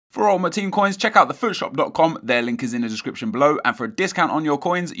For all my team coins, check out thefootshop.com, their link is in the description below, and for a discount on your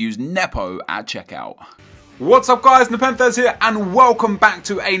coins, use Nepo at checkout. What's up guys, NepentheZ here, and welcome back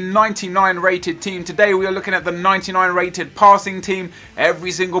to a 99 rated team. Today we are looking at the 99 rated passing team. Every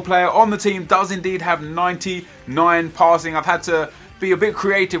single player on the team does indeed have 99 passing. I've had to be a bit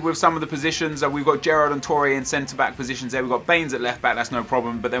creative with some of the positions. We've got Gerrard and Torre in centre-back positions there. We've got Baines at left-back, that's no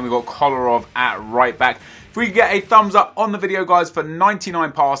problem. But then we've got Kolarov at right-back. If we could get a thumbs up on the video, guys, for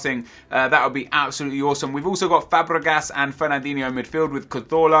 99 passing, that would be absolutely awesome. We've also got Fabregas and Fernandinho in midfield with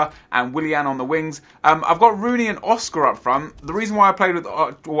Cazorla and Willian on the wings. I've got Rooney and Oscar up front. The reason why I played with,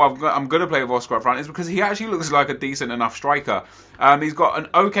 I'm going to play with Oscar up front is because he actually looks like a decent enough striker. He's got an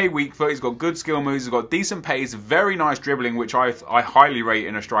okay weak foot, he's got good skill moves, he's got decent pace, very nice dribbling, which I highly rate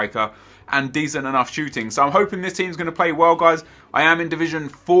in a striker, and decent enough shooting. So I'm hoping this team's going to play well, guys. I am in Division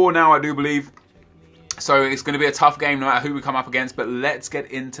 4 now, I do believe. So it's going to be a tough game no matter who we come up against, but let's get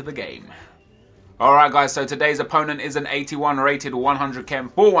into the game. Alright guys, so today's opponent is an 81 rated 100 chem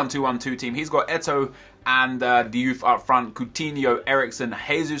 4-1-2-1-2 team. He's got Eto'o and the youth up front, Coutinho, Eriksen,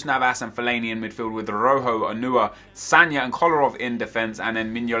 Jesus Navas and Fellaini in midfield with Rojo, Anua, Sanya and Kolarov in defence, and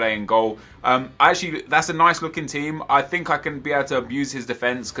then Mignolet in goal. Actually, that's a nice looking team. I think I can be able to abuse his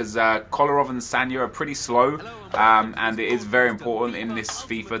defence because Kolarov and Sanya are pretty slow, and it is very important in this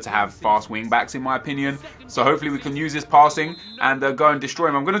FIFA to have fast wing backs in my opinion. So hopefully we can use this passing and go and destroy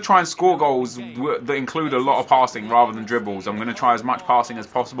him. I'm going to try and score goals that include a lot of passing rather than dribbles. I'm going to try as much passing as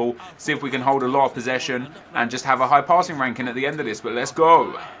possible, see if we can hold a lot of possession and just have a high passing ranking at the end of this, but let's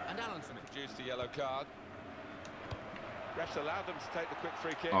go.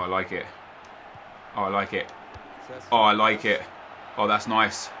 Oh, I like it. Oh, I like it. Oh, I like it. Oh, that's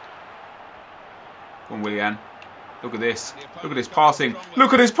nice. Come on, Willian. Look at this. Look at this passing.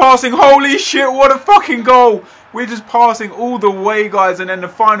 Look at this passing. Holy shit, what a fucking goal. We're just passing all the way, guys, and then the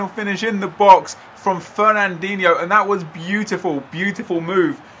final finish in the box from Fernandinho, and that was beautiful, beautiful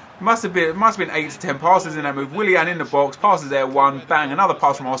move. Must have been 8 to 10 passes in that move. Willian in the box, passes there, one, bang, another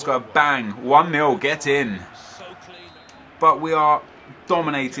pass from Oscar, bang, 1-0, get in. But we are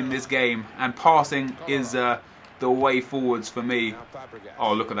dominating this game, and passing is the way forwards for me.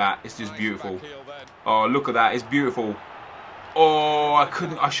 Oh, look at that, it's just beautiful. Oh, look at that, it's beautiful. Oh,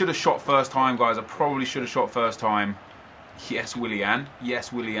 I should have shot first time, guys. I probably should have shot first time. Yes, Willian.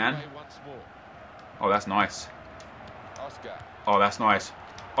 Yes, Willian. Oh, that's nice. Oh, that's nice.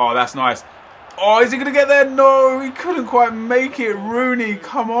 Oh, that's nice. Oh, is he going to get there? No, he couldn't quite make it. Rooney,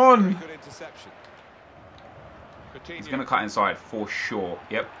 come on. He's going to cut inside for sure.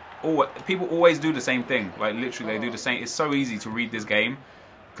 Yep. Oh, people always do the same thing. Like, literally, they do the same. It's so easy to read this game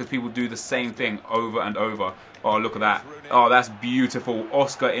because people do the same thing over and over. Oh, look at that. Oh, that's beautiful.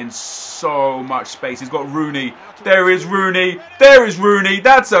 Oscar in so much space. He's got Rooney. There is Rooney. There is Rooney.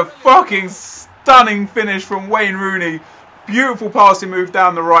 That's a fucking stunning finish from Wayne Rooney. Beautiful passing move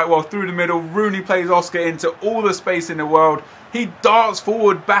down the right, well through the middle. Rooney plays Oscar into all the space in the world. He darts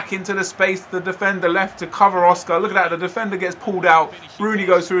forward back into the space. The defender left to cover Oscar. Look at that, the defender gets pulled out. Rooney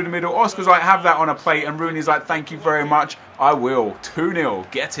goes through the middle. Oscar's like, have that on a plate, and Rooney's like, thank you very much. I will. 2-0,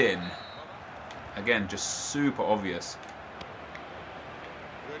 get in. Again, just super obvious.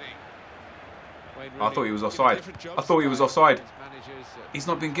 I thought he was offside. I thought he was offside. He's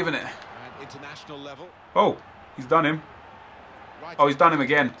not been given it. Oh, he's done him. Oh, he's done him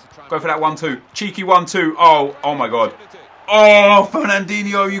again. Go for that 1-2. Cheeky 1-2. Oh my God. Oh,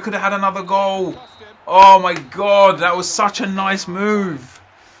 Fernandinho, you could have had another goal. Oh my God, that was such a nice move.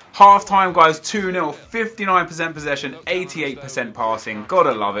 Half time, guys, 2-0. 59% possession, 88% passing.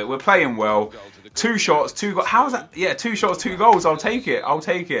 Gotta love it. We're playing well. 2 shots, 2 goals. How is that? Yeah, 2 shots, 2 goals. I'll take it. I'll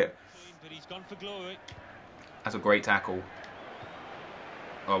take it. That's a great tackle.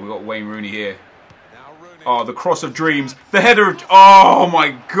 Oh, we got Wayne Rooney here. Oh, the cross of dreams. The header of... Oh,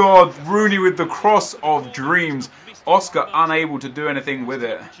 my God. Rooney with the cross of dreams. Oscar unable to do anything with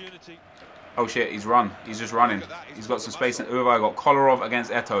it. Oh, shit. He's run. He's just running. He's got some space. Who have I got? Kolarov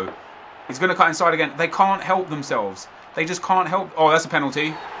against Eto'o. He's going to cut inside again. They can't help themselves. They just can't help... Oh, that's a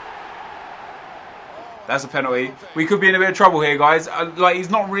penalty. That's a penalty. We could be in a bit of trouble here, guys. Like,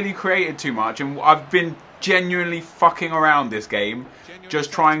 he's not really created too much. And I've been genuinely fucking around this game,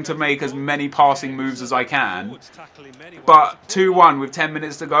 just trying to make as many passing moves as I can. But 2-1 with 10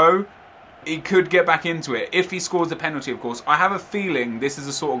 minutes to go, he could get back into it. If he scores the penalty, of course. I have a feeling this is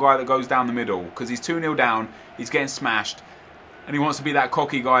the sort of guy that goes down the middle, because he's 2-0 down, he's getting smashed, and he wants to be that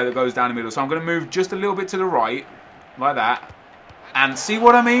cocky guy that goes down the middle. So I'm going to move just a little bit to the right, like that. And see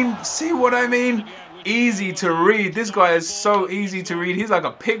what I mean? See what I mean? easy to read. This guy is so easy to read. He's like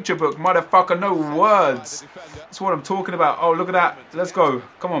a picture book, motherfucker. No words. That's what I'm talking about. Oh, look at that. Let's go.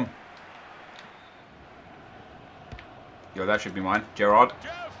 Come on. Yo, that should be mine. Gerrard.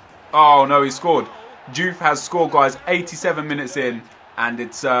 Oh, no, he scored. Juve has scored, guys. 87 minutes in, and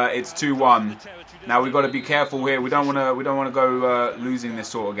it's 2-1. Now we've got to be careful here. We don't want to go losing this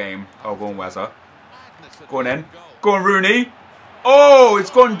sort of game. Oh, go on, Wazza. Go on, then. Go on, Rooney. Oh,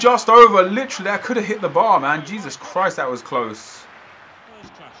 it's gone just over. Literally, I could have hit the bar, man. Jesus Christ, that was close.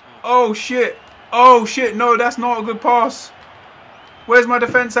 Oh, shit. Oh, shit. No, that's not a good pass. Where's my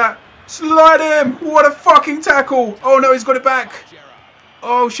defense at? Slide him. What a fucking tackle. Oh, no, he's got it back.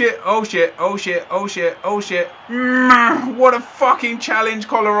 Oh, shit. Oh, shit. Oh, shit. Oh, shit. Oh, shit. What a fucking challenge,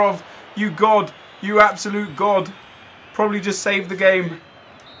 Kolarov. You god. You absolute god. Probably just saved the game.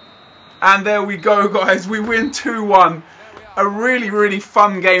 And there we go, guys. We win 2-1. A really, really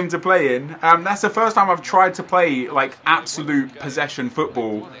fun game to play in. That's the first time I've tried to play like absolute possession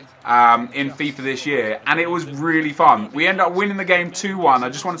football in FIFA this year, and it was really fun. We end up winning the game 2-1. I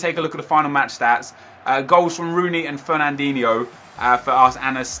just want to take a look at the final match stats. Goals from Rooney and Fernandinho for us,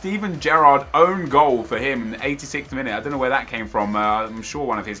 and a Steven Gerrard own goal for him in the 86th minute. I don't know where that came from. I'm sure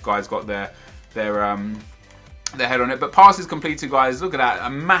one of his guys got their head on it. But passes completed, guys. Look at that. A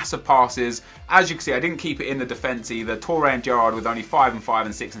massive passes. As you can see, I didn't keep it in the defence either. Touré and Gerrard with only 5 and 5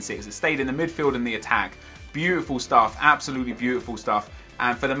 and 6 and 6. It stayed in the midfield and the attack. Beautiful stuff. Absolutely beautiful stuff.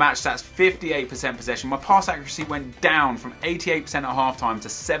 And for the match stats, 58% possession. My pass accuracy went down from 88% at half-time to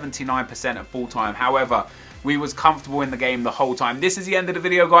 79% at full-time. However, we was comfortable in the game the whole time. This is the end of the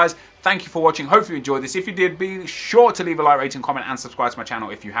video, guys. Thank you for watching. Hopefully you enjoyed this. If you did, be sure to leave a like, rating, comment, and subscribe to my channel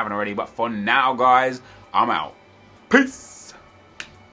if you haven't already. But for now, guys, I'm out. Peace.